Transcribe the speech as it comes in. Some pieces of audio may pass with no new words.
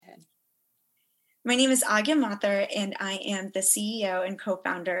My name is Aavia Mathur, and I am the CEO and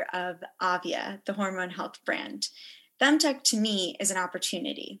co-founder of Aavia, the hormone health brand. Femtech to me is an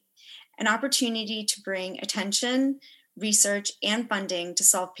opportunity to bring attention, research, and funding to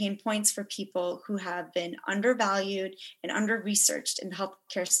solve pain points for people who have been undervalued and under-researched in the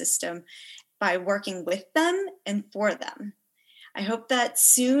healthcare system by working with them and for them. I hope that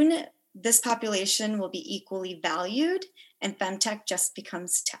soon this population will be equally valued and Femtech just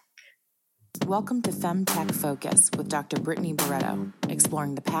becomes tech. Welcome to FemTech Focus with Dr. Brittany Barretto,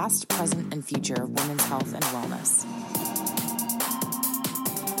 exploring the past, present, and future of women's health and wellness.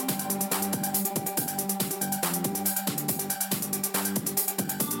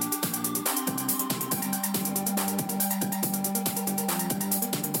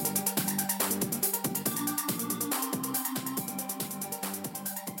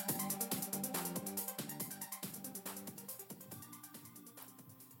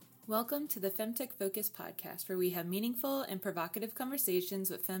 Welcome to the FemTech Focus podcast, where we have meaningful and provocative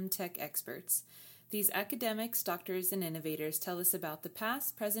conversations with FemTech experts. These academics, doctors, and innovators tell us about the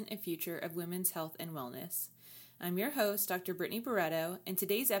past, present, and future of women's health and wellness. I'm your host, Dr. Brittany Barretto, and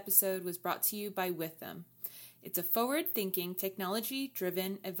today's episode was brought to you by With Them. It's a forward-thinking,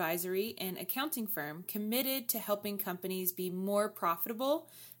 technology-driven advisory and accounting firm committed to helping companies be more profitable,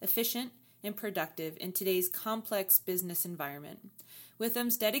 efficient, and productive in today's complex business environment.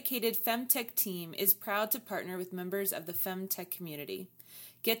 Withem's dedicated FemTech team is proud to partner with members of the FemTech community.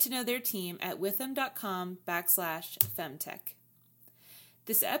 Get to know their team at withem.com/femtech.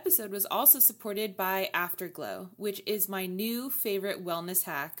 This episode was also supported by Afterglow, which is my new favorite wellness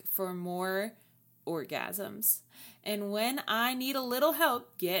hack for more orgasms. And when I need a little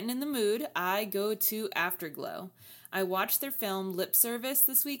help getting in the mood, I go to Afterglow. I watched their film Lip Service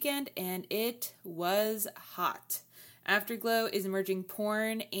this weekend, and it was hot. Afterglow is merging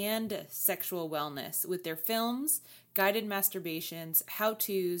porn and sexual wellness with their films, guided masturbations,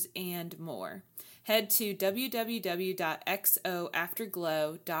 how-tos, and more. Head to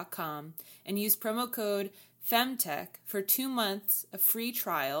www.xoafterglow.com and use promo code FEMTECH for 2 months of free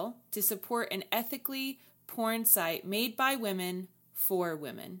trial to support an ethically porn site made by women for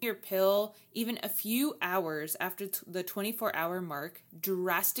women. Your pill, even a few hours after the 24-hour mark,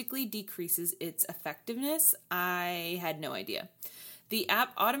 drastically decreases its effectiveness. I had no idea. The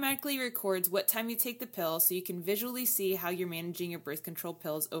app automatically records what time you take the pill so you can visually see how you're managing your birth control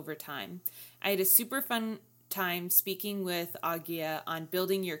pills over time. I had a super fun time speaking with Aavia on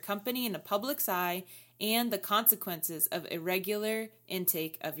building your company in the public's eye and the consequences of irregular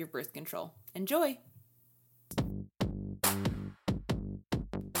intake of your birth control. Enjoy!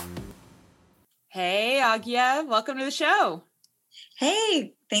 Hey, Aavia, welcome to the show.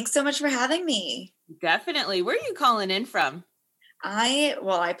 Hey, thanks so much for having me. Definitely. Where are you calling in from?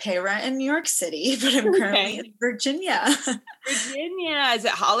 I pay rent in New York City, but I'm currently in Virginia. Virginia. Is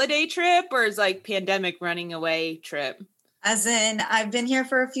it holiday trip or is like pandemic running away trip? As in, I've been here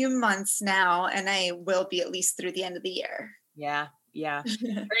for a few months now, and I will be at least through the end of the year. Yeah.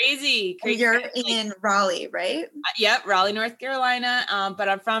 Crazy. You're in Raleigh, right? Yep, Raleigh, North Carolina, but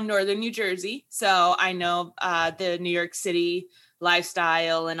I'm from northern New Jersey, so I know the New York City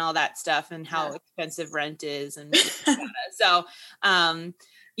lifestyle and all that stuff and how expensive rent is. And so,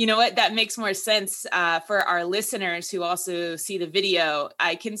 you know what, that makes more sense for our listeners who also see the video.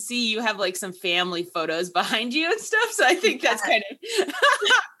 I can see you have like some family photos behind you and stuff, so I think that's kind of...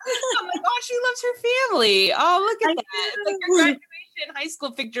 I'm like, oh, she loves her family. Oh, look at that. It's like your graduation high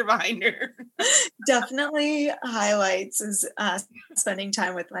school picture behind her. Definitely highlights is spending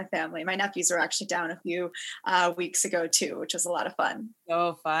time with my family. My nephews were actually down a few weeks ago too, which was a lot of fun.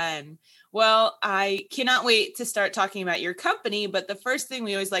 So fun. Well, I cannot wait to start talking about your company, but the first thing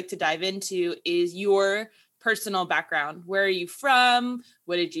we always like to dive into is your personal background. Where are you from?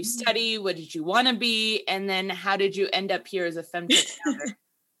 What did you study? What did you want to be? And then how did you end up here as a FemTech founder?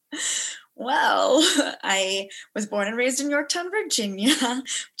 Well, I was born and raised in Yorktown, Virginia,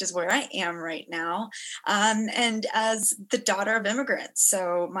 which is where I am right now, and as the daughter of immigrants.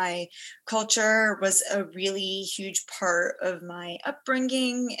 So my culture was a really huge part of my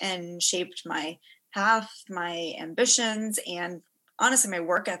upbringing and shaped my path, my ambitions, and honestly, my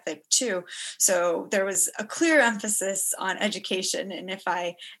work ethic too. So there was a clear emphasis on education. And if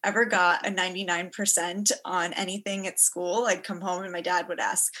I ever got a 99% on anything at school, I'd come home and my dad would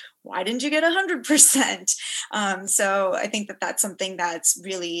ask, why didn't you get 100%? So I think that that's something that's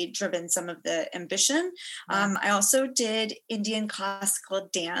really driven some of the ambition. I also did Indian classical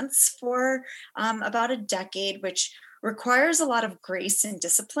dance for about a decade, which requires a lot of grace and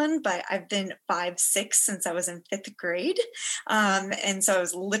discipline, but I've been 5'6" since I was in 5th grade. And so I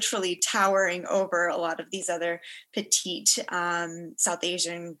was literally towering over a lot of these other petite South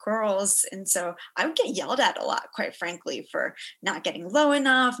Asian girls. And so I would get yelled at a lot, quite frankly, for not getting low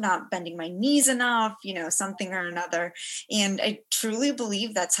enough, not bending my knees enough, something or another. And I truly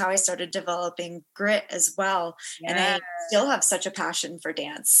believe that's how I started developing grit as well. Yeah. And I still have such a passion for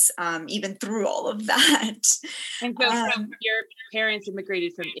dance, even through all of that. And so your parents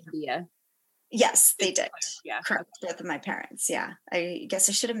immigrated from India? Yes, they did. Yeah. Correct. Both of my parents. Yeah. I guess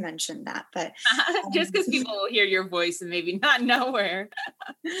I should have mentioned that, but just because people will hear your voice and maybe not know where.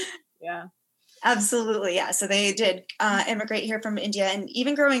 Yeah. Absolutely. Yeah. So they did immigrate here from India. And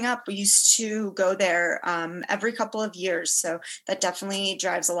even growing up, we used to go there every couple of years. So that definitely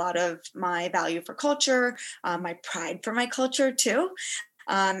drives a lot of my value for culture, my pride for my culture too.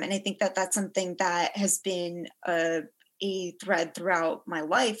 And I think that that's something that has been a thread throughout my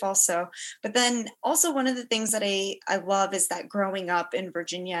life also. But then also one of the things that I love is that growing up in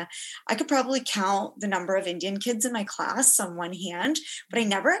Virginia, I could probably count the number of Indian kids in my class on one hand, but I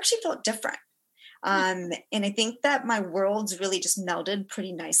never actually felt different. And I think that my worlds really just melded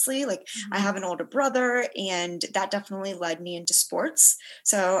pretty nicely. Like I have an older brother, and that definitely led me into sports.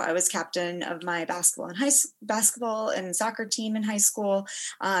 So I was captain of my basketball and soccer team in high school.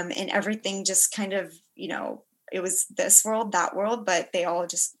 And everything just kind of, it was this world, that world, but they all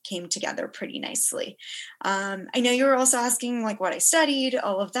just came together pretty nicely. I know you were also asking like what I studied,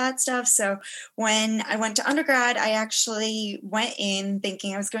 all of that stuff. So when I went to undergrad, I actually went in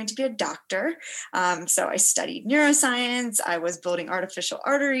thinking I was going to be a doctor. So I studied neuroscience. I was building artificial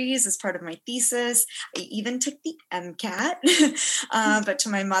arteries as part of my thesis. I even took the MCAT, but to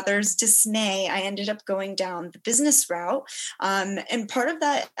my mother's dismay, I ended up going down the business route. And part of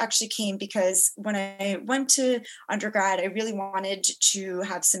that actually came because when I went to undergrad, I really wanted to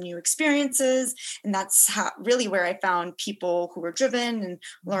have some new experiences. And that's really where I found people who were driven and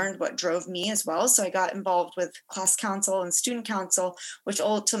learned what drove me as well. So I got involved with class council and student council, which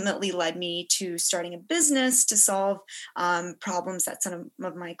ultimately led me to starting a business to solve problems that some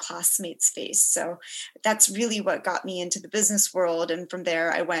of my classmates face. So that's really what got me into the business world. And from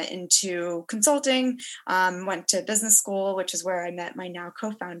there, I went into consulting, went to business school, which is where I met my now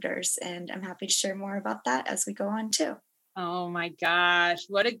co-founders. And I'm happy to share more about that as we go on too. Oh my gosh,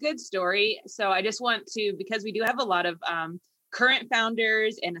 what a good story. So I just want to, because we do have a lot of current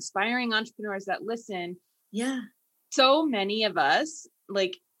founders and aspiring entrepreneurs that listen. Yeah. So many of us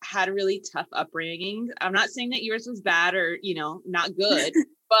like had a really tough upbringing. I'm not saying that yours was bad or, not good,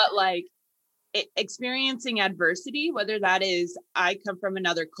 but like experiencing adversity, whether that is, I come from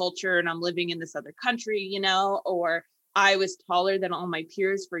another culture and I'm living in this other country, or I was taller than all my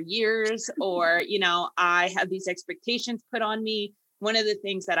peers for years, or, I had these expectations put on me. One of the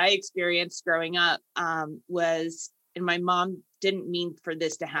things that I experienced growing up was, and my mom didn't mean for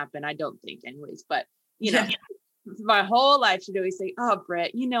this to happen, I don't think anyways, but, my whole life she'd always say, oh,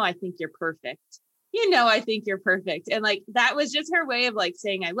 Britt, I think you're perfect. I think you're perfect. And like, that was just her way of like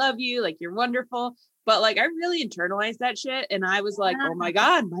saying, I love you, like, you're wonderful. But like, I really internalized that shit. And I was like, oh my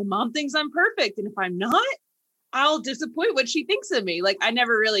God, my mom thinks I'm perfect. And if I'm not, I'll disappoint what she thinks of me. Like, I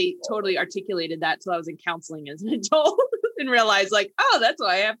never really totally articulated that till I was in counseling as an adult and realized like, oh, that's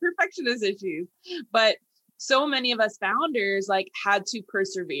why I have perfectionist issues. But so many of us founders like had to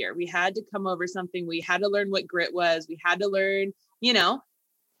persevere. We had to come over something. We had to learn what grit was. We had to learn,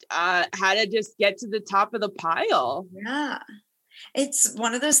 how to just get to the top of the pile. Yeah. It's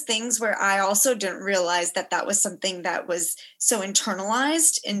one of those things where I also didn't realize that that was something that was so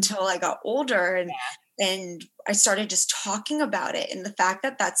internalized until I got older and I started just talking about it. And the fact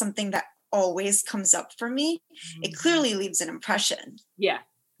that that's something that always comes up for me, it clearly leaves an impression. Yeah.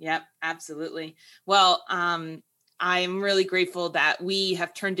 Yep. Absolutely. Well, I'm really grateful that we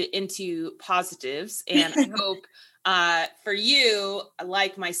have turned it into positives, and I hope for you,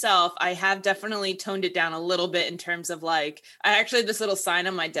 like myself, I have definitely toned it down a little bit in terms of like, I actually have this little sign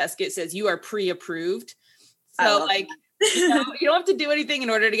on my desk. It says you are pre-approved. So like, you don't have to do anything in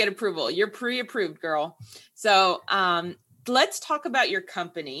order to get approval. You're pre-approved, girl. So let's talk about your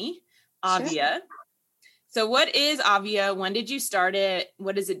company, Aavia. Sure. So what is Aavia? When did you start it?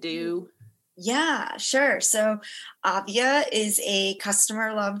 What does it do? Yeah, sure. So Aavia is a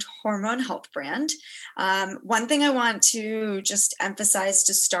customer loved hormone health brand. One thing I want to just emphasize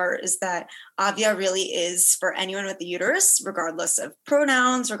to start is that Aavia really is for anyone with a uterus, regardless of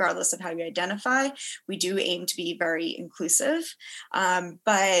pronouns, regardless of how you identify. We do aim to be very inclusive. But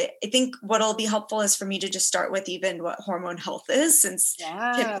I think what'll be helpful is for me to just start with even what hormone health is, since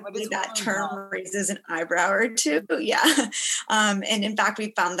typically that term raises an eyebrow or two. Yeah. And in fact,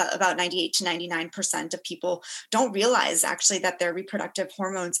 we found that about 98 to 99% of people don't realize actually that their reproductive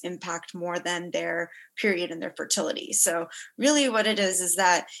hormones impact more than their period and their fertility. So really what it is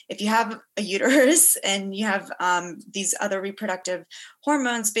that if you have a uterus and you have these other reproductive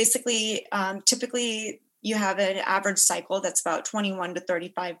hormones, basically, typically you have an average cycle that's about 21 to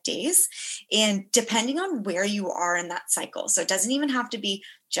 35 days. And depending on where you are in that cycle, so it doesn't even have to be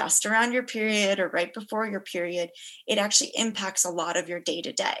just around your period or right before your period, it actually impacts a lot of your day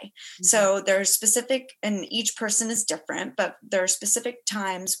to day. So there's specific, and each person is different, but there are specific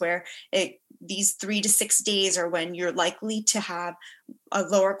times where these 3 to 6 days are when you're likely to have a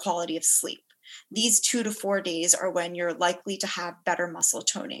lower quality of sleep. These 2 to 4 days are when you're likely to have better muscle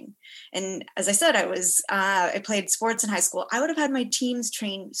toning. And as I said, I played sports in high school. I would have had my teams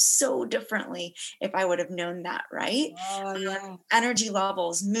train so differently if I would have known that, right? Energy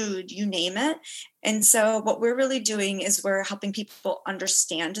levels, mood, you name it. And so what we're really doing is we're helping people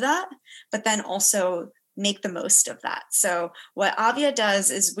understand that, but then also make the most of that. So what Aavia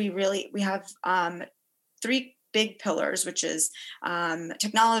does is we have 3 big pillars, which is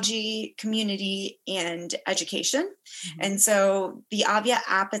technology, community, and education. And so the Aavia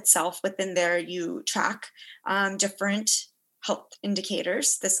app itself, within there, you track different health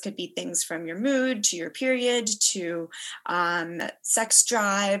indicators. This could be things from your mood to your period to sex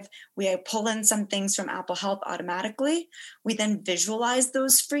drive. We pull in some things from Apple Health automatically. We then visualize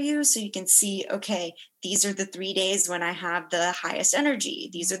those for you so you can see, okay, these are the 3 days when I have the highest energy.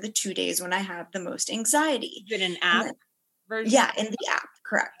 These are the 2 days when I have the most anxiety. Is it an app version? Yeah, in the app,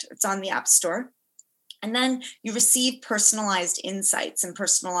 correct. It's on the App Store. And then you receive personalized insights and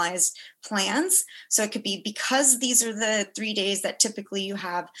personalized plans. So it could be, because these are the 3 days that typically you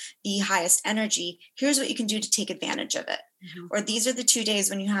have the highest energy, here's what you can do to take advantage of it. Or these are the 2 days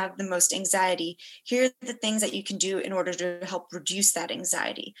when you have the most anxiety. Here are the things that you can do in order to help reduce that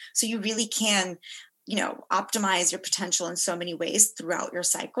anxiety. So you really can, optimize your potential in so many ways throughout your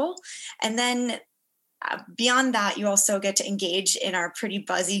cycle. And then beyond that, you also get to engage in our pretty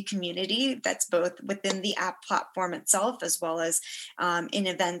buzzy community that's both within the app platform itself, as well as in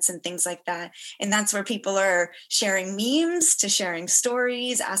events and things like that. And that's where people are sharing memes to sharing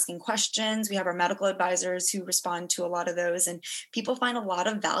stories, asking questions. We have our medical advisors who respond to a lot of those, and people find a lot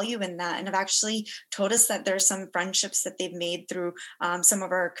of value in that, and have actually told us that there's some friendships that they've made through some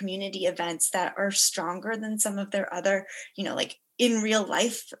of our community events that are stronger than some of their other, like in real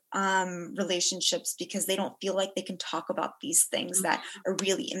life relationships, because they don't feel like they can talk about these things that are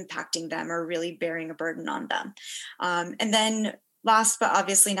really impacting them or really bearing a burden on them. And then last, but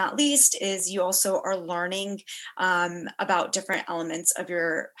obviously not least, is you also are learning about different elements of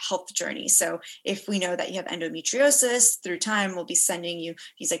your health journey. So if we know that you have endometriosis, through time, we'll be sending you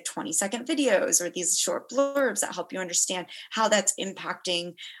these like 20-second videos or these short blurbs that help you understand how that's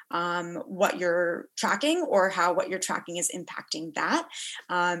impacting what you're tracking, or how what you're tracking is impacting that.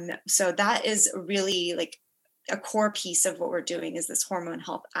 So that is really like a core piece of what we're doing, is this hormone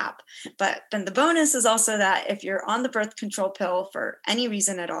health app. But then the bonus is also that if you're on the birth control pill for any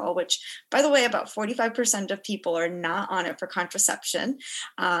reason at all, which by the way, about 45% of people are not on it for contraception.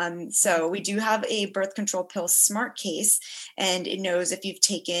 So we do have a birth control pill smart case, and it knows if you've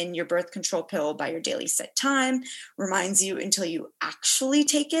taken your birth control pill by your daily set time, reminds you until you actually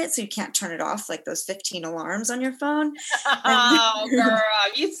take it. So you can't turn it off like those 15 alarms on your phone. Oh, girl,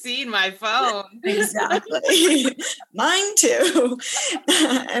 you've seen my phone. Exactly. Mine too.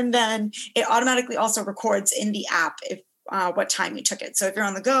 And then it automatically also records in the app if what time you took it. So if you're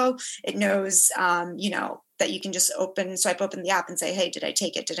on the go, it knows, that you can just swipe open the app and say, hey, did I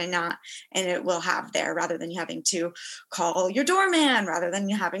take it? Did I not? And it will have there, rather than you having to call your doorman, rather than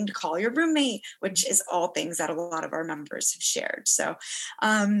you having to call your roommate, which is all things that a lot of our members have shared. So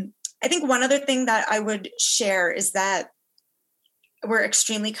I think one other thing that I would share is that we're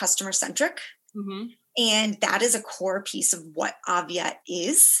extremely customer centric. And that is a core piece of what Aavia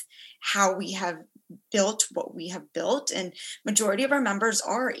is, how we have built what we have built. And majority of our members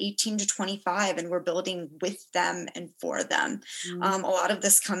are 18 to 25, and we're building with them and for them. A lot of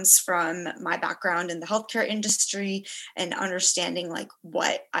this comes from my background in the healthcare industry and understanding like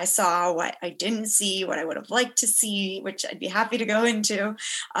what I saw, what I didn't see, what I would have liked to see, which I'd be happy to go into.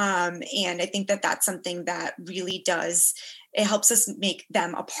 And I think that that's something that really does, it helps us make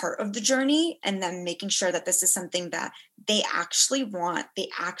them a part of the journey, and then making sure that this is something that they actually want, they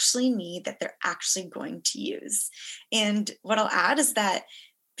actually need, that they're actually going to use. And what I'll add is that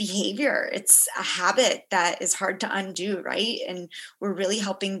behavior, it's a habit that is hard to undo, right? And we're really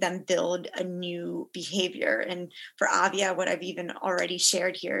helping them build a new behavior. And for Aavia, what I've even already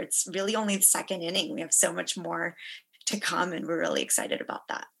shared here, it's really only the second inning. We have so much more to come, and we're really excited about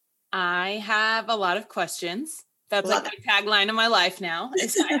that. I have a lot of questions. That's like my tagline of my life now,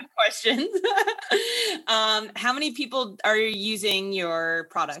 is I have questions. How many people are using your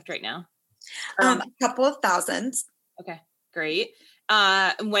product right now? A couple of thousands. Okay, great.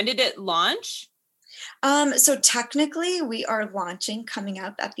 When did it launch? So technically we are launching coming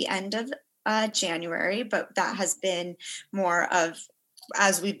up at the end of January, but that has been more of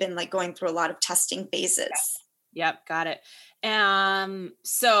as we've been like going through a lot of testing phases. Yep, got it.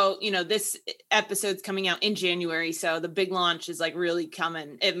 So, this episode's coming out in January, so the big launch is like really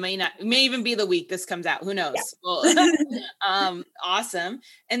coming. It may even be the week this comes out. Who knows? Yeah. Well, awesome.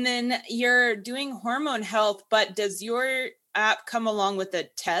 And then you're doing hormone health, but does your app come along with a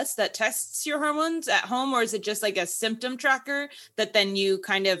test that tests your hormones at home, or is it just like a symptom tracker that then you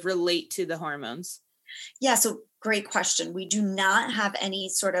kind of relate to the hormones? Yeah. So great question. We do not have any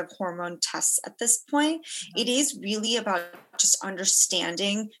sort of hormone tests at this point. It is really about just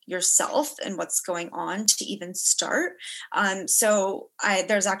understanding yourself and what's going on to even start.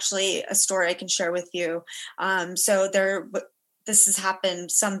 There's actually a story I can share with you. This has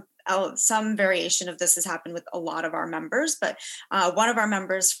happened, some variation of this has happened with a lot of our members, but one of our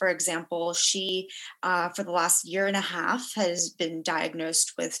members, for example, she for the last year and a half has been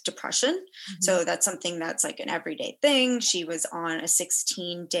diagnosed with depression. Mm-hmm. So that's something that's like an everyday thing. She was on a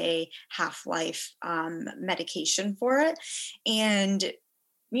 16-day half-life medication for it. And,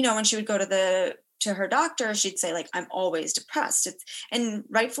 when she would go to her doctor, she'd say like, I'm always depressed. And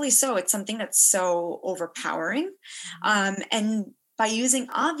rightfully so. It's something that's so overpowering. Mm-hmm. And by using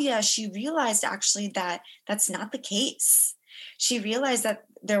Aavia, she realized actually that that's not the case. She realized that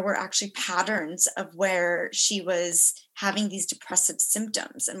there were actually patterns of where she was having these depressive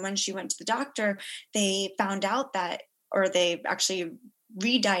symptoms. And when she went to the doctor, they found out that, or they actually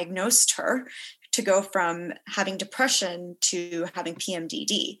re-diagnosed her to go from having depression to having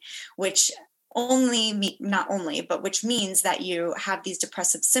PMDD, which which means that you have these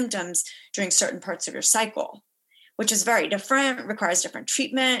depressive symptoms during certain parts of your cycle, which is very different, requires different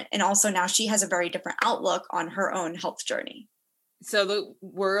treatment. And also now she has a very different outlook on her own health journey. So the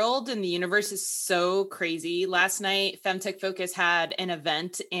world and the universe is so crazy. Last night, Femtech Focus had an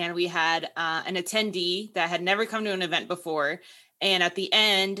event, and we had an attendee that had never come to an event before. And at the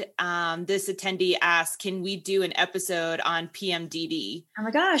end, this attendee asked, can we do an episode on PMDD? Oh my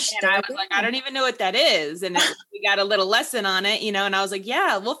gosh. And I was like, I don't even know what that is. And we got a little lesson on it, and I was like,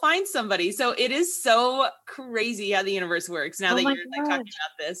 yeah, we'll find somebody. So it is so crazy how the universe works now that you're like talking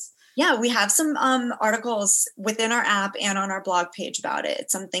about this. Yeah, we have some articles within our app and on our blog page about it.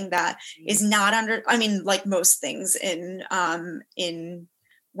 It's something that is not like most things in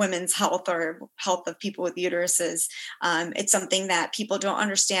women's health or health of people with uteruses. It's something that people don't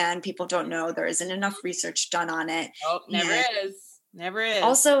understand. People don't know. There isn't enough research done on it. Oh, never is.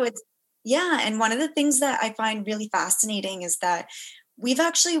 Also, and one of the things that I find really fascinating is that we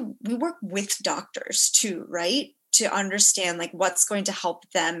work with doctors too, right? To understand like what's going to help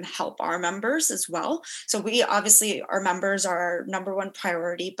them help our members as well. So our members are our number one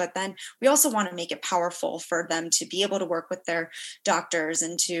priority, but then we also want to make it powerful for them to be able to work with their doctors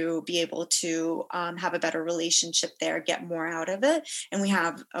and to be able to have a better relationship there, get more out of it. And we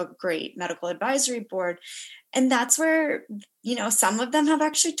have a great medical advisory board. And that's where, some of them have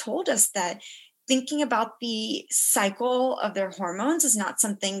actually told us that thinking about the cycle of their hormones is not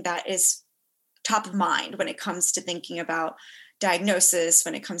something that is top of mind when it comes to thinking about diagnosis,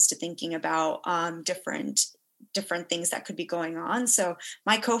 when it comes to thinking about different things that could be going on. So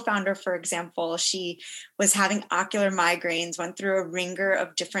my co-founder, for example, she was having ocular migraines, went through a ringer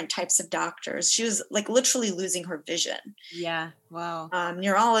of different types of doctors. She was like literally losing her vision. Yeah. Wow.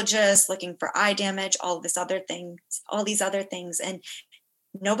 Neurologist, looking for eye damage, all these other things. And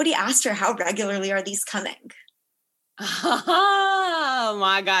nobody asked her, how regularly are these coming? Oh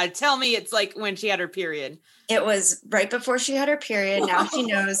my God. Tell me it's like when she had her period. It was right before she had her period. Now she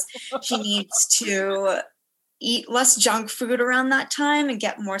knows she needs to eat less junk food around that time and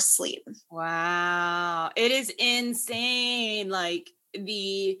get more sleep. Wow. It is insane.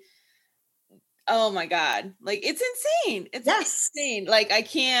 Oh my God. Like it's insane. It's insane. Like I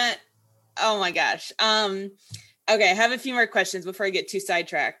can't, oh my gosh. Okay. I have a few more questions before I get too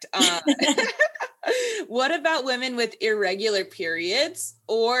sidetracked. What about women with irregular periods,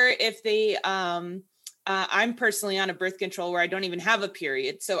 or if they, I'm personally on a birth control where I don't even have a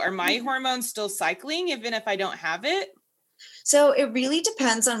period. So are my hormones still cycling even if I don't have it? So it really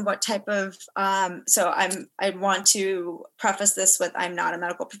depends on what type of, I want to preface this with, I'm not a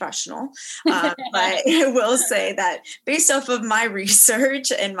medical professional, but I will say that based off of my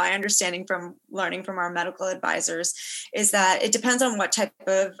research and my understanding from learning from our medical advisors is that it depends on what type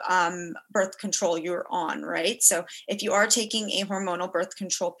of birth control you're on, right? So if you are taking a hormonal birth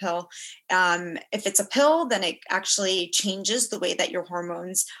control pill, if it's a pill, then it actually changes the way that your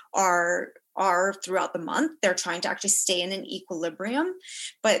hormones are throughout the month. They're trying to actually stay in an equilibrium,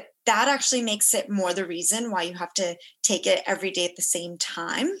 but that actually makes it more the reason why you have to take it every day at the same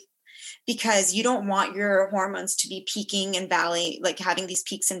time, because you don't want your hormones to be peaking and like having these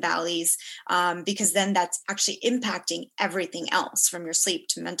peaks and valleys, because then that's actually impacting everything else from your sleep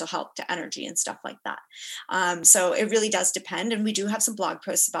to mental health to energy and stuff like that. So it really does depend. And we do have some blog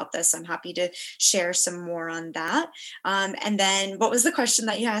posts about this. I'm happy to share some more on that. And then what was the question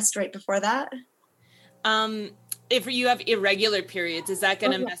that you asked right before that? If you have irregular periods, is that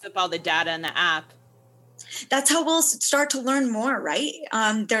going to mess up all the data in the app? That's how we'll start to learn more, right?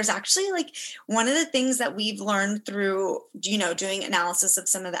 There's actually like one of the things that we've learned through, doing analysis of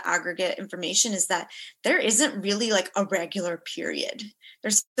some of the aggregate information is that there isn't really like a regular period.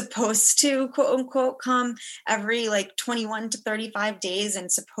 They're supposed to, quote unquote, come every like 21 to 35 days,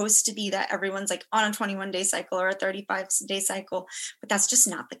 and supposed to be that everyone's like on a 21-day cycle or a 35-day cycle, but that's just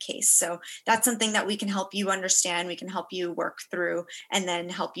not the case. So that's something that we can help you understand. We can help you work through, and then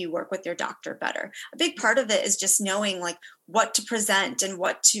help you work with your doctor better. A big part of it is just knowing like what to present and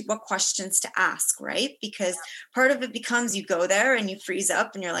what questions to ask, right? Because part of it becomes you go there and you freeze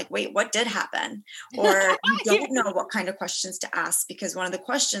up and you're like, wait, what did happen? Or you don't know what kind of questions to ask, because one of the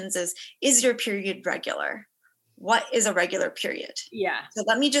questions is your period regular? What is a regular period? Yeah. So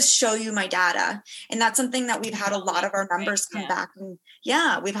let me just show you my data. And that's something that we've had a lot of our members come back. And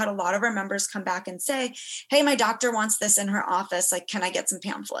we've had a lot of our members come back and say, hey, my doctor wants this in her office. Like, can I get some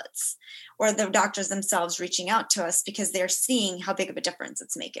pamphlets? Or the doctors themselves reaching out to us because they're seeing how big of a difference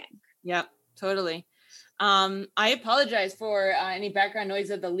it's making. Yep, totally. I apologize for any background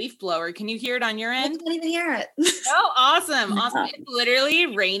noise of the leaf blower. Can you hear it on your end? I can't even hear it. Oh, awesome. Awesome. It's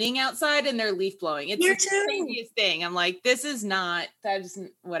literally raining outside and they're leaf blowing. It's Here the too. craziest thing. I'm like, that's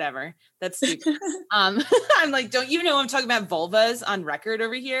whatever. That's stupid. I'm like, don't you know I'm talking about vulvas on record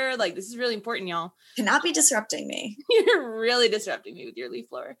over here? Like, this is really important, y'all. Cannot be disrupting me. You're really disrupting me with your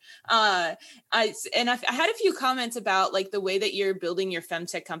leaf blower. I had a few comments about like the way that you're building your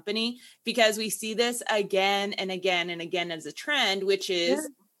femtech company, because we see this again and again and again as a trend, which is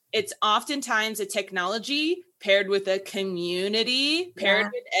it's oftentimes a technology paired with a community, paired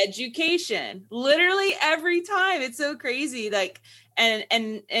with education, literally every time. It's so crazy. Like,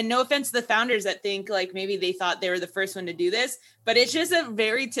 and no offense to the founders that think like maybe they thought they were the first one to do this, but it's just a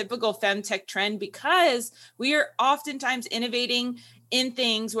very typical femtech trend, because we are oftentimes innovating in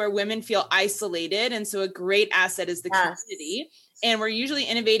things where women feel isolated. And so a great asset is the community. And we're usually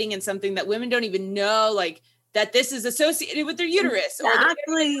innovating in something that women don't even know, like that this is associated with their uterus or that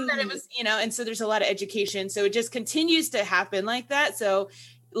it was, and so there's a lot of education. So it just continues to happen like that. So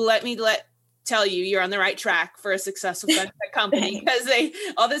let me tell you, you're on the right track for a successful company, because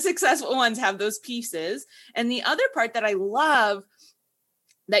all the successful ones have those pieces. And the other part that I love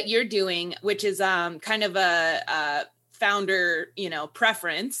that you're doing, which is kind of a founder,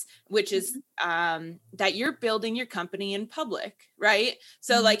 preference, which is that you're building your company in public, right?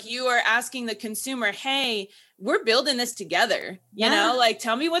 So like you are asking the consumer, hey, we're building this together, you know, like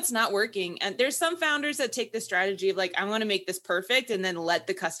tell me what's not working. And there's some founders that take the strategy of like, I want to make this perfect and then let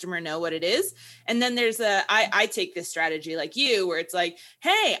the customer know what it is. And then there's I take this strategy like you, where it's like,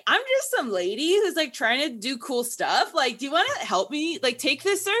 hey, I'm just some lady who's like trying to do cool stuff. Like, do you want to help me? Like, take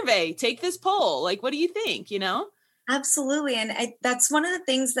this survey, take this poll. Like, what do you think? Absolutely. And that's one of the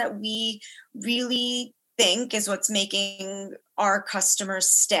things that we really think is what's making our customers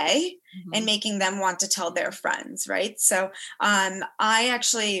stay and making them want to tell their friends, right? So I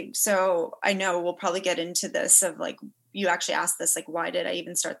know we'll probably get into this of like, you actually asked this, like, why did I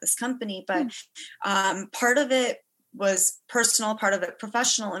even start this company? But part of it was personal, part of it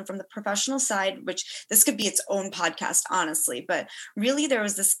professional. And from the professional side, which this could be its own podcast, honestly, but really there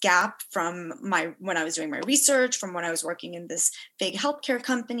was this gap from when I was doing my research, from when I was working in this big healthcare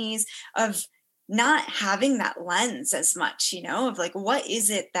companies, of not having that lens as much, of like, what is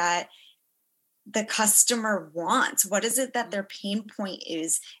it that the customer wants? What is it that their pain point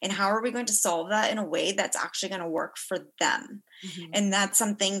is? And how are we going to solve that in a way that's actually going to work for them? Mm-hmm. And that's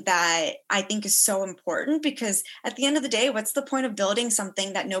something that I think is so important, because at the end of the day, what's the point of building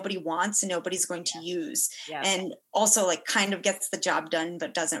something that nobody wants and nobody's going to use? Yeah. And also like kind of gets the job done,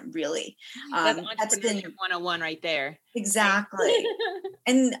 but doesn't really. That's been 101 right there. Exactly.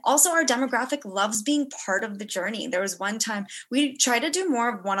 And also our demographic loves being part of the journey. There was one time we try to do more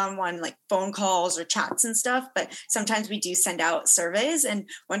of one-on-one, like phone calls or chats and stuff, but sometimes we do send out surveys. And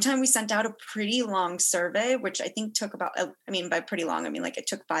one time we sent out a pretty long survey, which I think took about, by pretty long, I mean like it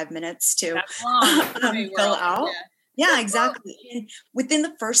took 5 minutes to fill out. Yeah, exactly. And within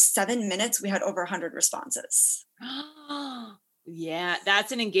the first 7 minutes, we had over 100 responses. Yeah,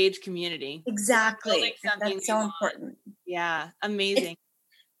 that's an engaged community. Exactly. That's so important. Yeah, amazing.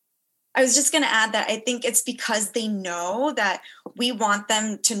 I was just going to add that I think it's because they know that we want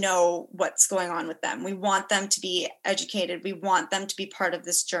them to know what's going on with them. We want them to be educated. We want them to be part of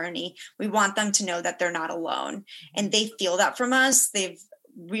this journey. We want them to know that they're not alone. And they feel that from us.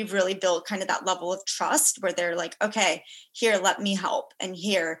 We've really built kind of that level of trust where they're like, okay, here, let me help. And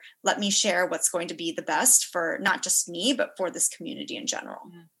here, let me share what's going to be the best for not just me, but for this community in general.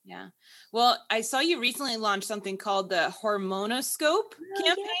 Yeah. Well, I saw you recently launched something called the Hormonoscope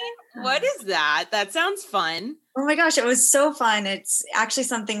campaign. Yeah. What is that? That sounds fun. Oh my gosh, it was so fun. It's actually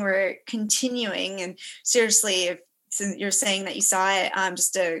something we're continuing. And seriously, since you're saying that you saw it,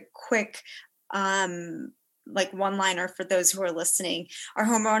 just a quick like one-liner for those who are listening. Our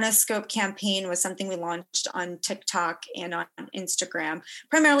Hormonoscope campaign was something we launched on TikTok and on Instagram,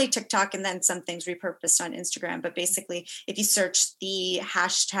 primarily TikTok, and then some things repurposed on Instagram. But basically, if you search the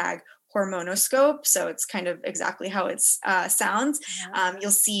hashtag Hormonoscope, so it's kind of exactly how it sounds,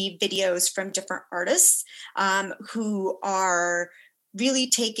 you'll see videos from different artists who are really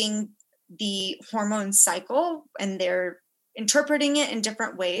taking the hormone cycle and they're interpreting it in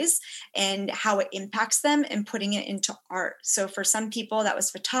different ways and how it impacts them and putting it into art. So for some people that was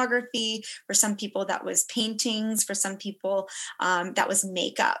photography, for some people that was paintings, for some people that was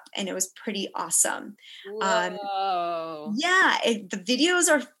makeup, and it was pretty awesome. Whoa. The videos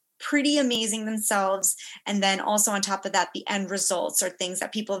are pretty amazing themselves. And then also on top of that, the end results are things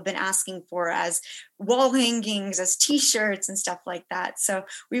that people have been asking for as wall hangings, as t-shirts and stuff like that. So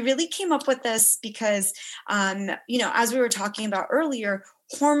we really came up with this because, as we were talking about earlier,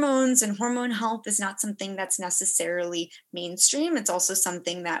 hormones and hormone health is not something that's necessarily mainstream. It's also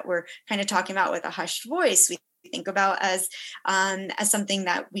something that we're kind of talking about with a hushed voice. We think about as something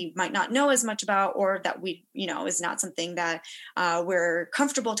that we might not know as much about, or that we, is not something that we're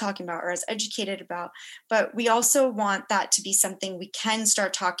comfortable talking about or as educated about. But we also want that to be something we can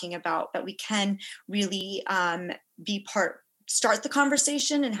start talking about, that we can really start the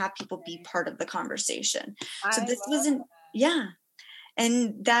conversation and have people be part of the conversation. So this wasn't,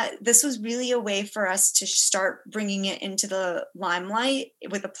 and that this was really a way for us to start bringing it into the limelight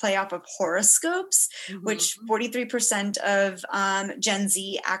with a play off of horoscopes, which 43% of Gen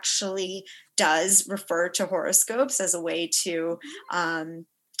Z actually does refer to horoscopes as a way to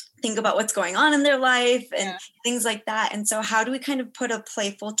think about what's going on in their life and things like that. And so how do we kind of put a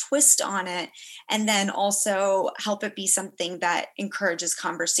playful twist on it and then also help it be something that encourages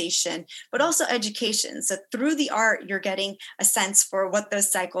conversation, but also education? So through the art, you're getting a sense for what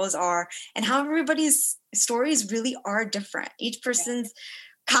those cycles are and how everybody's stories really are different. Each person's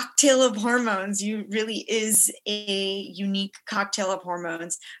cocktail of hormones really is a unique cocktail of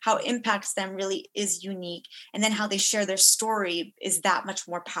hormones. How it impacts them really is unique. And then how they share their story is that much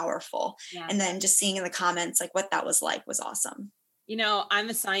more powerful. Yeah. And then just seeing in the comments, like what that was like was awesome. I'm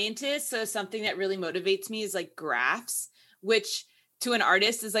a scientist. So something that really motivates me is like graphs, which to an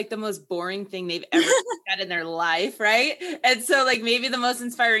artist is like the most boring thing they've ever had in their life. Right. And so like maybe the most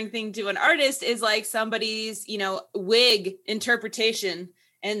inspiring thing to an artist is like somebody's, wig interpretation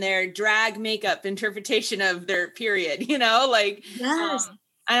and their drag makeup interpretation of their period, Yes.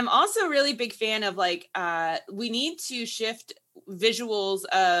 I'm also a really big fan of like, we need to shift visuals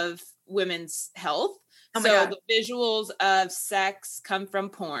of women's health. So the visuals of sex come from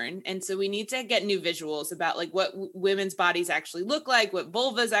porn. And so we need to get new visuals about like what women's bodies actually look like, what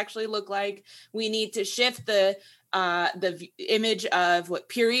vulvas actually look like. We need to shift the image of what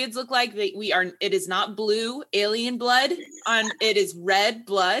periods look like. It is not blue alien blood it is red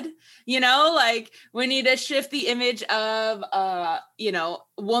blood, like we need to shift the image of,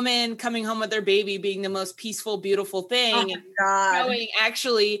 woman coming home with their baby being the most peaceful, beautiful thing. Oh my God. Showing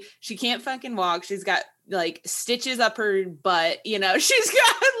actually she can't fucking walk. She's got like stitches up her butt, she's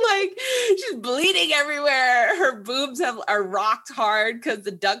got like, she's bleeding everywhere. Her boobs are rocked hard because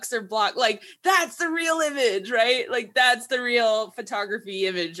the ducts are blocked. Like that's the real image, right? Like that's the real photography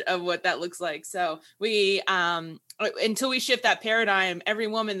image of what that looks like. So we, until we shift that paradigm, every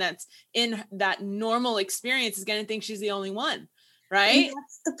woman that's in that normal experience is going to think she's the only one. Right. And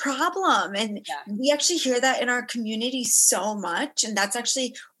that's the problem. And we actually hear that in our community so much. And that's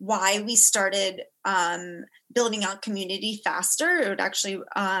actually why we started building out community faster. It actually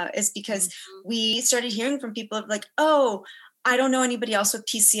is because we started hearing from people of like, oh, I don't know anybody else with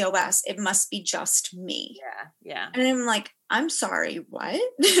PCOS. It must be just me. Yeah. And I'm like, I'm sorry, what?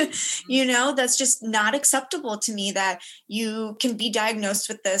 That's just not acceptable to me that you can be diagnosed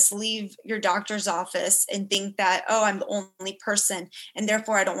with this, leave your doctor's office and think that, oh, I'm the only person and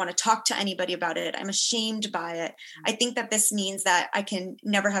therefore I don't want to talk to anybody about it. I'm ashamed by it. I think that this means that I can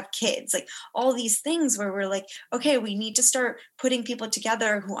never have kids. Like all these things where we're like, okay, we need to start putting people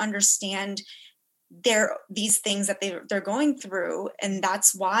together who understand these things that they're going through. And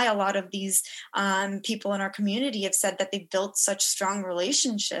that's why a lot of these people in our community have said that they built such strong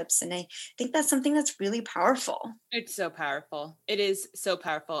relationships. And I think that's something that's really powerful. It's so powerful. It is so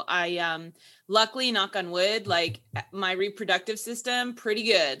powerful. I luckily, knock on wood, like my reproductive system, pretty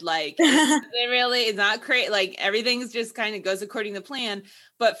good. Like it really is not great. Like everything's just kind of goes according to plan.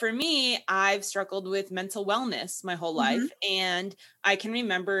 But for me, I've struggled with mental wellness my whole life. And I can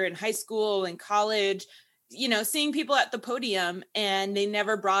remember in high school and college, seeing people at the podium and they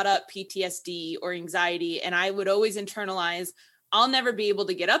never brought up PTSD or anxiety. And I would always internalize, I'll never be able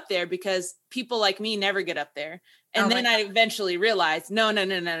to get up there because people like me never get up there. And then I eventually realized, no.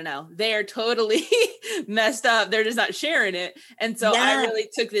 They are totally messed up. They're just not sharing it. And so I really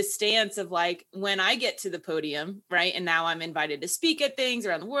took this stance of like, when I get to the podium, right? And now I'm invited to speak at things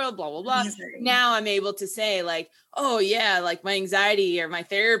around the world, blah, blah, blah. Amazing. Now I'm able to say like, oh yeah, like my anxiety or my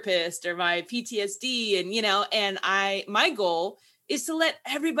therapist or my PTSD. And my goal is to let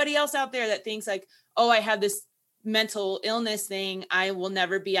everybody else out there that thinks like, oh, I have this mental illness thing, I will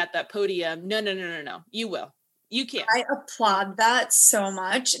never be at that podium. No. You will. You can. I applaud that so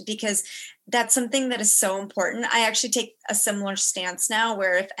much because that's something that is so important. I actually take a similar stance now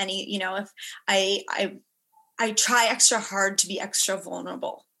where if I try extra hard to be extra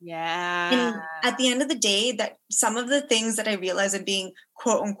vulnerable. Yeah. And at the end of the day, that some of the things that I realize I'm being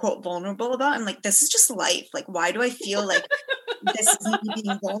quote unquote vulnerable about, I'm like, this is just life. Like, why do I feel like this is me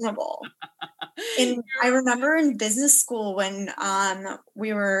being vulnerable? And I remember in business school when I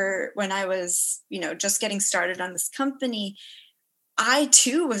was, just getting started on this company, I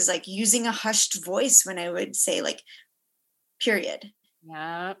too was like using a hushed voice when I would say like, period.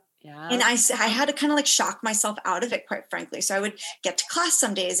 Yeah. And I had to kind of like shock myself out of it, quite frankly. So I would get to class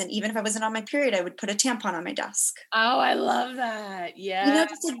some days, and even if I wasn't on my period, I would put a tampon on my desk. Oh, I love that. Yeah.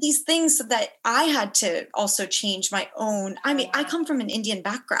 Just like these things so that I had to also change my own. I mean, I come from an Indian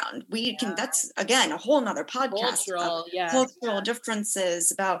background. That's again, a whole nother podcast. Cultural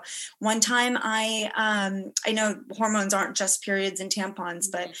differences. About one time I know hormones aren't just periods and tampons,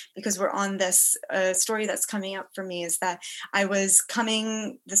 but because we're on this story that's coming up for me is that I was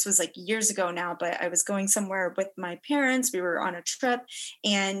this was like years ago now, but I was going somewhere with my parents. We were on a trip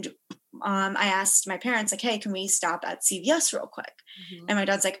and I asked my parents like, hey, can we stop at CVS real quick? And my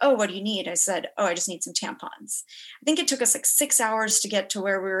dad's like, oh, what do you need? I said, oh, I just need some tampons. I think it took us like 6 hours to get to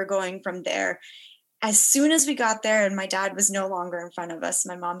where we were going from there. As soon as we got there and my dad was no longer in front of us,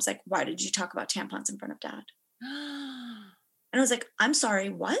 my mom's like, why did you talk about tampons in front of dad? And I was like, I'm sorry,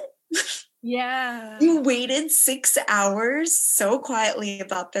 what? Yeah. You waited 6 hours so quietly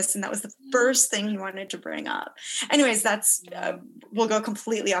about this. And that was the first thing you wanted to bring up. Anyways, that's, we'll go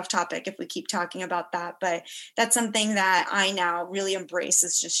completely off topic if we keep talking about that. But that's something that I now really embrace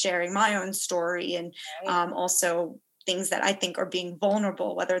is just sharing my own story and also things that I think are being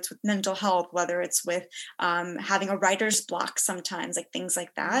vulnerable, whether it's with mental health, whether it's with having a writer's block sometimes, like things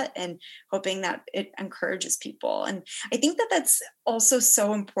like that, and hoping that it encourages people. And I think that that's also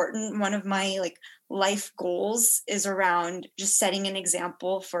so important. One of my life goals is around just setting an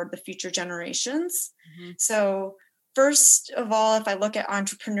example for the future generations. So first of all, if I look at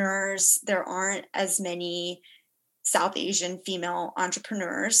entrepreneurs, there aren't as many South Asian female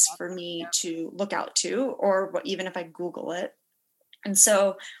entrepreneurs for me to look out to, or even if I Google it. And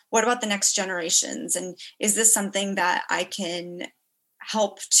so what about the next generations? And is this something that I can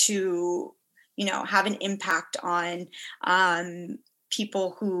help to, have an impact on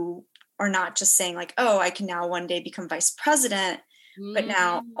people who are not just saying like, oh, I can now one day become vice president, but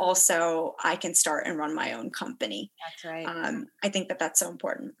now also I can start and run my own company. That's right. I think that that's so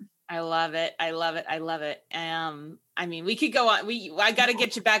important. I love it. I love it. I love it. I mean, we could go on. I got to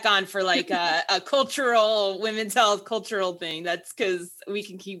get you back on for like a cultural women's health cultural thing. That's because we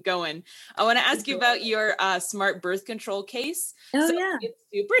can keep going. I want to ask you about your smart birth control case. Oh, yeah. It's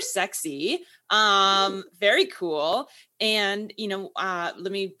super sexy. Very cool. And,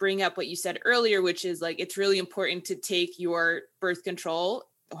 let me bring up what you said earlier, which is like, it's really important to take your birth control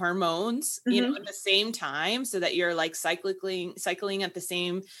hormones, at the same time, so that you're like cycling at the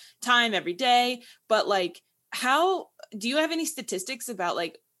same time every day. But like, how do you have any statistics about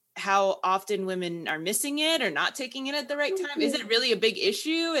like how often women are missing it or not taking it at the right time? Is it really a big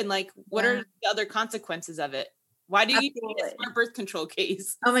issue? And like, what are the other consequences of it? Why do you need a smart birth control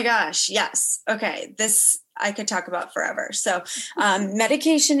case? Oh my gosh. Yes. Okay. This I could talk about forever. So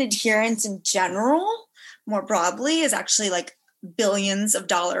medication adherence in general, more broadly, is actually like billions of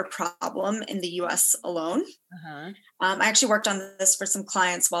dollar problem in the US alone. I actually worked on this for some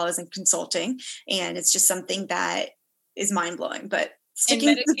clients while I was in consulting, and it's just something that is mind blowing. But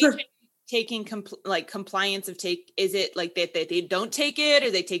sticking to taking compliance of is it like that they don't take it,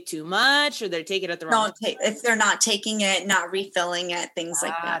 or they take too much, or they take it at the wrong time? If they're not taking it, not refilling it, things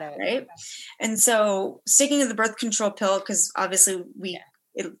like that, right? And so sticking to the birth control pill, because obviously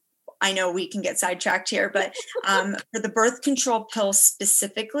I know we can get sidetracked here, but for the birth control pill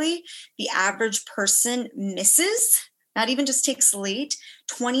specifically, the average person misses, not even just takes late,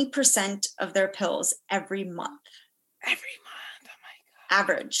 20% of their pills every month. Every month. Oh my God.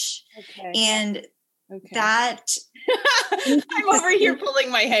 Average. Okay. And that I'm over here pulling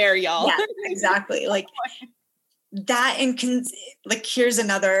my hair, y'all. Yeah, exactly. Like that, and like here's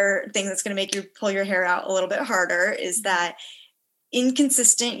another thing that's going to make you pull your hair out a little bit harder, is that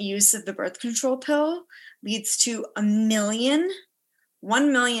inconsistent use of the birth control pill leads to 1 million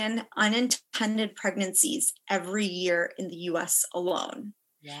unintended pregnancies every year in the US alone.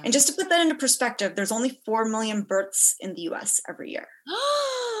 Yeah. And just to put that into perspective, there's only 4 million births in the US every year.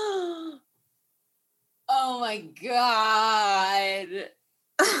 Oh my God.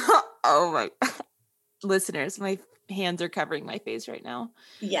 Oh my listeners, my hands are covering my face right now.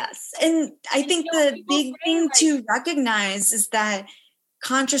 Yes. And I think the big thing to recognize is that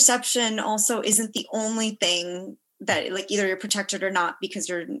contraception also isn't the only thing that like either you're protected or not because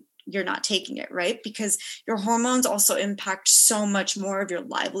you're not taking it, right? Because your hormones also impact so much more of your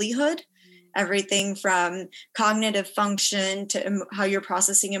livelihood. Everything from cognitive function to how you're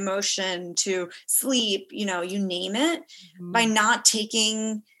processing emotion to sleep, you name it. By not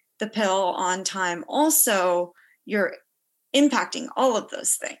taking the pill on time, also you're impacting all of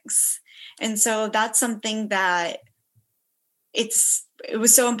those things. And so that's something that it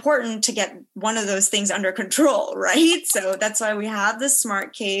was so important to get one of those things under control, right? So that's why we have this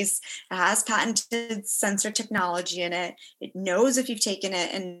smart case. It has patented sensor technology in it. It knows if you've taken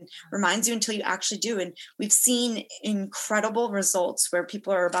it and reminds you until you actually do. And we've seen incredible results where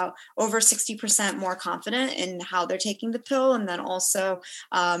people are about over 60% more confident in how they're taking the pill. And then also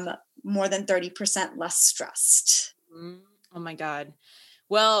more than 30% less stressed. Oh my God.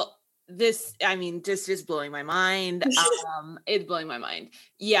 Well, this is blowing my mind. It's blowing my mind.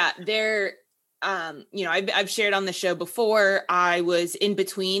 Yeah. I've shared on the show before, I was in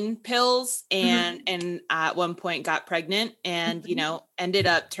between pills and at one point got pregnant and, ended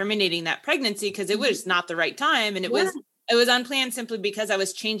up terminating that pregnancy because it was not the right time. And it was unplanned simply because I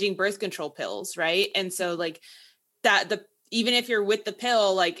was changing birth control pills. Right. And so like even if you're with the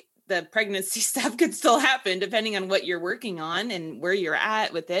pill, like the pregnancy stuff could still happen depending on what you're working on and where you're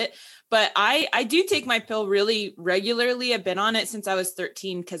at with it. But I do take my pill really regularly. I've been on it since I was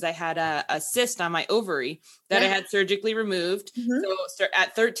 13 because I had a cyst on my ovary that I had surgically removed. So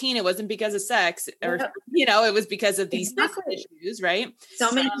at 13, it wasn't because of sex or, it was because of these issues, right? So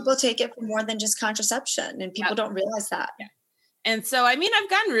many people take it for more than just contraception and people don't realize that. Yeah. And so, I've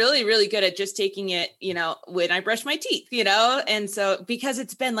gotten really, really good at just taking it, when I brush my teeth, and so because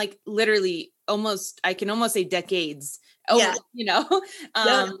it's been like literally I can almost say decades, but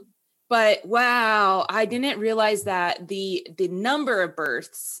wow, I didn't realize that the number of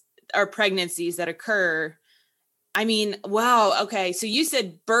births or pregnancies that occur. Wow. Okay. So you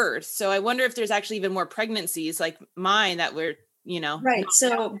said birth. So I wonder if there's actually even more pregnancies like mine that we're right.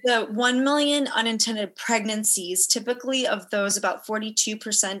 So the 1 million unintended pregnancies, typically of those, about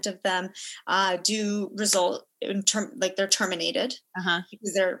 42% of them do result they're terminated Uh-huh.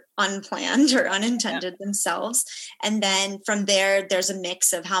 because they're unplanned or unintended themselves. And then from there, there's a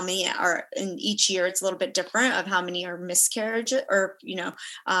mix of how many are in each year. It's a little bit different of how many are miscarriage or,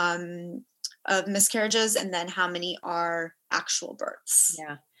 of miscarriages, and then how many are actual births.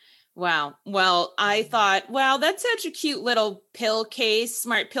 Yeah. Wow. Well, I thought, wow, that's such a cute little pill case,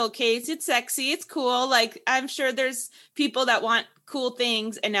 smart pill case. It's sexy. It's cool. Like, I'm sure there's people that want cool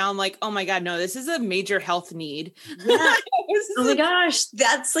things. And now I'm like, oh my God, no, this is a major health need. Yeah. Oh my gosh.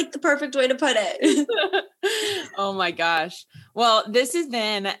 That's like the perfect way to put it. Oh my gosh. Well, this has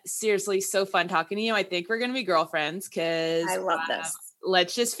been seriously so fun talking to you. I think we're going to be girlfriends because I love this.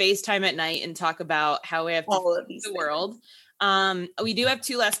 Let's just FaceTime at night and talk about how we have to all of these the world. We do have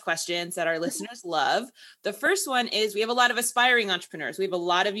 2 last questions that our listeners love. The first one is, we have a lot of aspiring entrepreneurs. We have a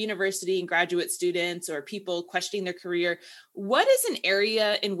lot of university and graduate students or people questioning their career. What is an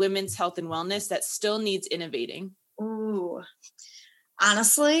area in women's health and wellness that still needs innovating? Ooh,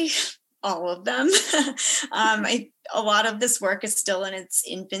 honestly, all of them. A lot of this work is still in its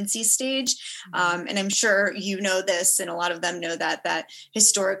infancy stage. And I'm sure you know this, and a lot of them know that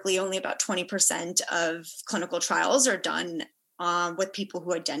historically only about 20% of clinical trials are done with people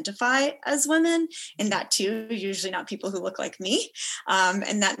who identify as women, and that too, usually not people who look like me.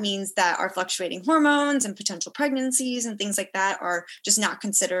 And that means that our fluctuating hormones and potential pregnancies and things like that are just not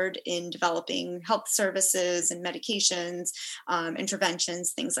considered in developing health services and medications,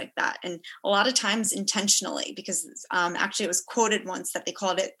 interventions, things like that. And a lot of times intentionally, because actually it was quoted once that they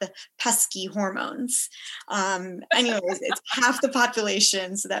called it the pesky hormones. Anyways, it's half the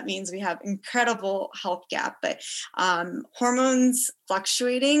population, so that means we have incredible health gap, but hormones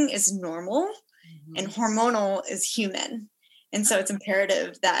fluctuating is normal, and hormonal is human. And so it's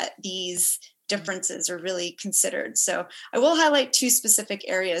imperative that these differences are really considered. So I will highlight 2 specific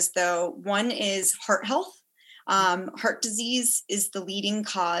areas, though. One is heart health. Heart disease is the leading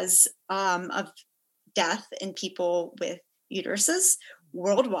cause of death in people with uteruses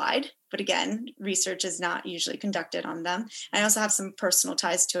worldwide. But again, research is not usually conducted on them. I also have some personal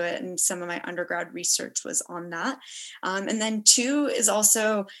ties to it, and some of my undergrad research was on that. And then 2 is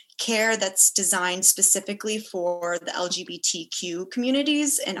also care that's designed specifically for the LGBTQ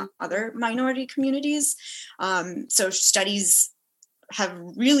communities and other minority communities. So studies have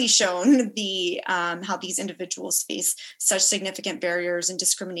really shown the how these individuals face such significant barriers and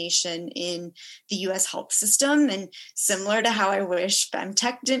discrimination in the U.S. health system. And similar to how I wish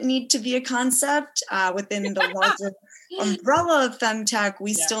femtech didn't need to be a concept within the larger umbrella of femtech,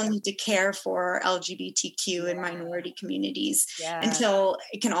 we still need to care for LGBTQ and minority communities until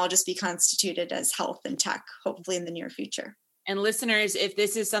it can all just be constituted as health and tech, hopefully in the near future. And listeners, if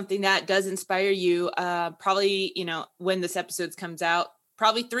this is something that does inspire you, probably, when this episode comes out,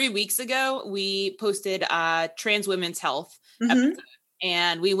 probably 3 weeks ago, we posted Trans Women's Health episode,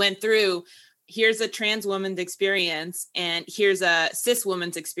 and we went through, here's a trans woman's experience and here's a cis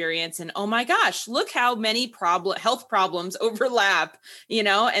woman's experience. And oh my gosh, look how many health problems overlap,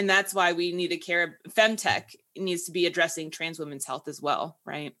 and that's why we need to care. Femtech needs to be addressing trans women's health as well,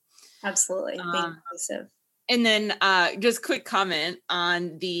 right? Absolutely. Being inclusive. And then just quick comment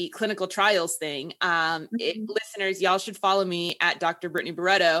on the clinical trials thing. Listeners, y'all should follow me at Dr. Brittany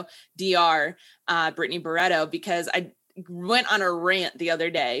Barreto, Dr. Brittany Barreto, because I went on a rant the other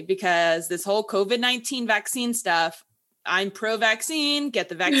day because this whole COVID-19 vaccine stuff, I'm pro-vaccine, get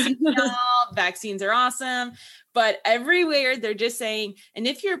the vaccine now, vaccines are awesome. But everywhere they're just saying, and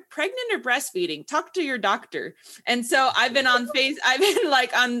if you're pregnant or breastfeeding, talk to your doctor. And so I've been on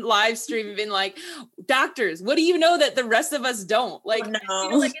like on live stream, I've been like, doctors, what do you know that the rest of us don't? Like, I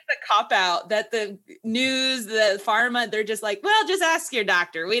feel like it's a cop out that the news, the pharma, they're just like, well, just ask your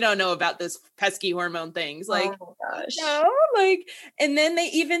doctor. We don't know about this pesky hormone things. Like, oh my gosh. No, like, and then they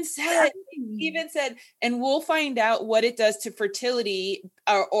even said, and we'll find out what it does to fertility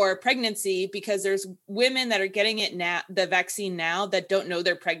or pregnancy, because there's women that are getting it now, the vaccine now, that don't know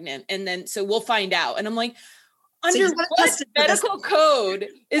they're pregnant. And then, so we'll find out. And I'm like, under what medical code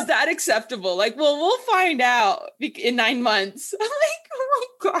is that acceptable? Like, well, we'll find out in 9 months. I'm like, oh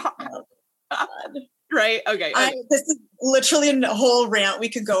my God. Right. Okay. This is literally a whole rant we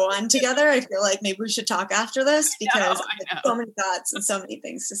could go on together. I feel like maybe we should talk after this because I have so many thoughts and so many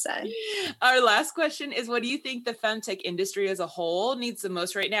things to say. Our last question is, what do you think the femtech industry as a whole needs the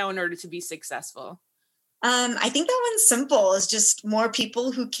most right now in order to be successful? I think that one's simple. Is just more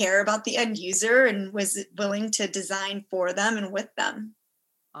people who care about the end user and was willing to design for them and with them.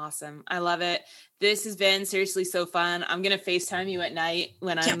 Awesome. I love it. This has been seriously so fun. I'm going to FaceTime you at night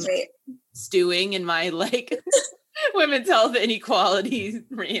when I'm stewing in my women's health inequality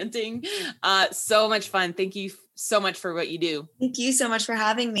ranting. So much fun. Thank you so much for what you do. Thank you so much for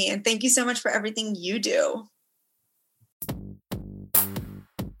having me. And thank you so much for everything you do.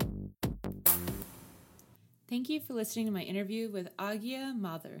 Thank you for listening to my interview with Aavia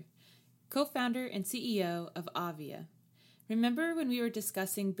Mather, co-founder and CEO of Aavia. Remember when we were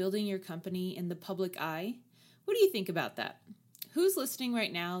discussing building your company in the public eye? What do you think about that? Who's listening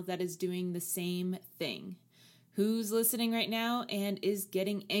right now that is doing the same thing? Who's listening right now and is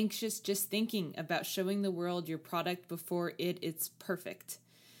getting anxious just thinking about showing the world your product before it's perfect?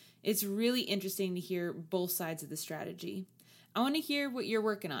 It's really interesting to hear both sides of the strategy. I want to hear what you're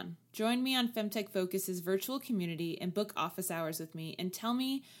working on. Join me on Femtech Focus's virtual community and book office hours with me and tell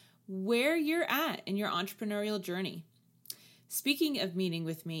me where you're at in your entrepreneurial journey. Speaking of meeting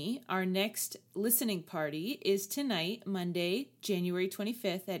with me, our next listening party is tonight, Monday, January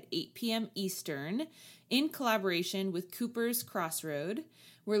 25th at 8 p.m. Eastern, in collaboration with Cooper's Crossroad.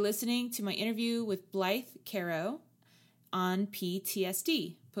 We're listening to my interview with Blythe Caro on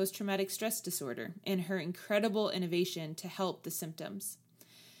PTSD, post-traumatic stress disorder, and her incredible innovation to help the symptoms.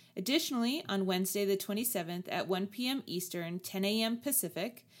 Additionally, on Wednesday the 27th at 1 p.m. Eastern, 10 a.m.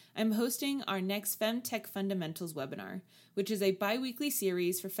 Pacific, I'm hosting our next Femtech Fundamentals webinar, which is a bi-weekly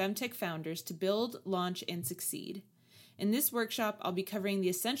series for Femtech founders to build, launch, and succeed. In this workshop, I'll be covering the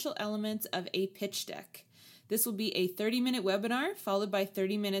essential elements of a pitch deck. This will be a 30-minute webinar followed by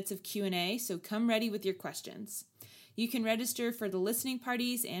 30 minutes of Q&A, so come ready with your questions. You can register for the listening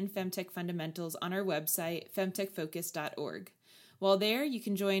parties and Femtech Fundamentals on our website, femtechfocus.org. While there, you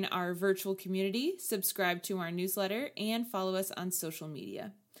can join our virtual community, subscribe to our newsletter, and follow us on social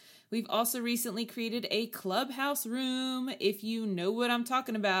media. We've also recently created a Clubhouse room. If you know what I'm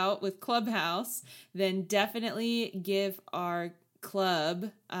talking about with Clubhouse, then definitely give our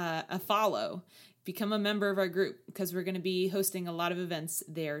club a follow. Become a member of our group because we're going to be hosting a lot of events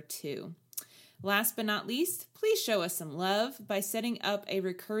there too. Last but not least, please show us some love by setting up a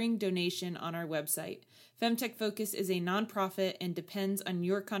recurring donation on our website. Femtech Focus is a nonprofit and depends on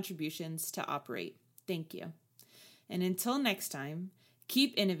your contributions to operate. Thank you. And until next time,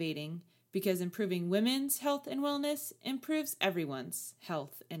 keep innovating because improving women's health and wellness improves everyone's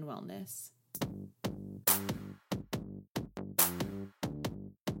health and wellness.